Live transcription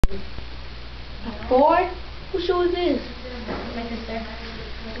4? Whose shoe is this? My sister.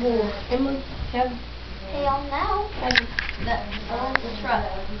 Oh, Emma, Heaven. Hell no. Heaven. The truck.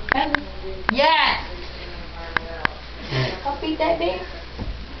 Heaven. Yes! Her feet that big?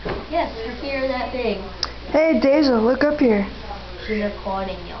 Yes, her feet are that big. Hey, Daijah, look up here. She's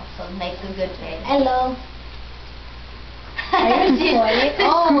recording you, so make a good face. Hello. Are you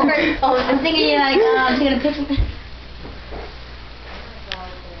recording? Oh, I'm thinking you're like, taking a picture.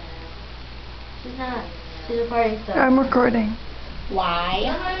 She's not. She's recording stuff. I'm recording. Why?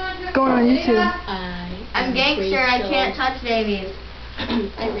 It's going on YouTube. I'm gangster, I can't touch babies.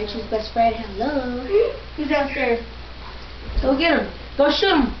 I'm Richie's best friend. Hello. He's downstairs. Go get him. Go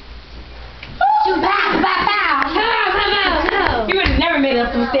shoot him. Shoot. Pow, pow, pow. No. You would have never made it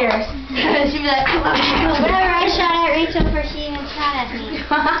up them stairs. She'd be like, Whenever I shot at Rachel before she even shot at me.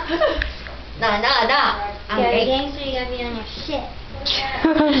 nah. I'm You're a gay. gangster, you gotta be on your shit.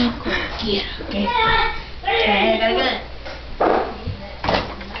 Yeah. Okay. Okay, gotta get it.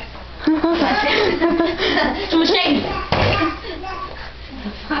 Too much shade.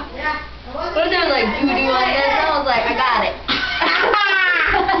 What if there was like Judy on this? I was like, I got it.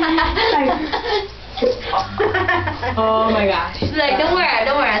 Oh my gosh. She's like, don't worry,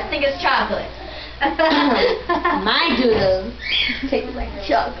 I think it's chocolate. My doodle. Tastes like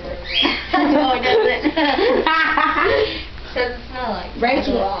chocolate. No, it doesn't. Doesn't smell like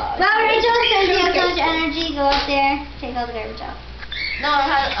Rachel. Well, Rachel says you have so much energy, go up there, take all the garbage out. No, it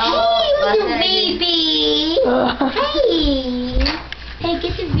has, Hey, baby! Hey! Hey,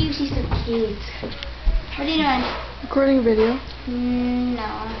 get the view, she's so cute. What are you doing? Recording a video. No.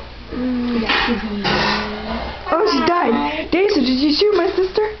 Oh, she died. Daijah, did you shoot my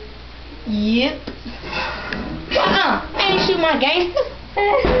sister? Yep. I ain't shoot my gangster.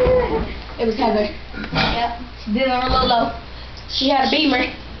 It was Heather. Yep. She did it on her low. She had a beamer.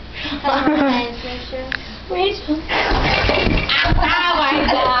 Rachel. Ow, my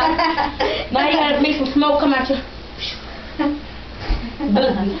God. Now you gotta make some smoke come out your...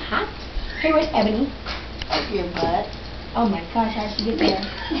 Buggy hot. Hey, where's Ebony? Up your butt. Oh my gosh, how did she get there?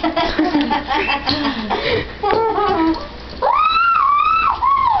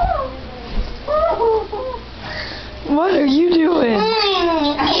 What are you doing?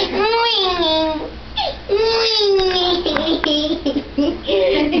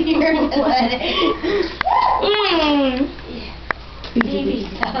 Your butt. Baby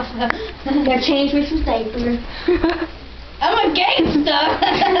stuff. Gotta change me some diapers. I'm a gangster.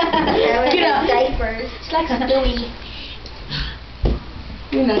 Get up. Diapers. It's like a Stewie.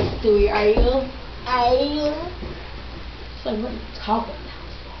 You're not Stewie, are you? Are you? So what are you talking about?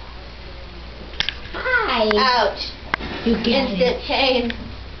 Hi. Ouch. You get Instant it. pain.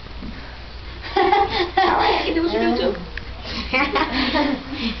 Alright, do what you do too.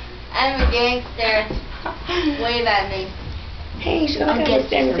 I'm a gangster. Wave at me. Hey, should I I'll get get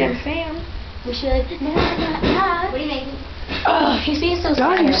Sam you. Sam? We should like, What are you making? Oh, he seems so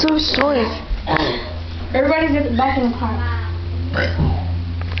God, scared. you're so short. Everybody's at the back in the car.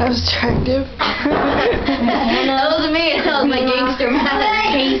 That was attractive. That wasn't me, that was my gangster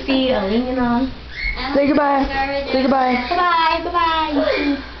mouth. Casey, Alina. Say goodbye. Say goodbye. Bye-bye.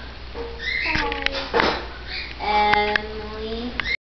 Bye-bye.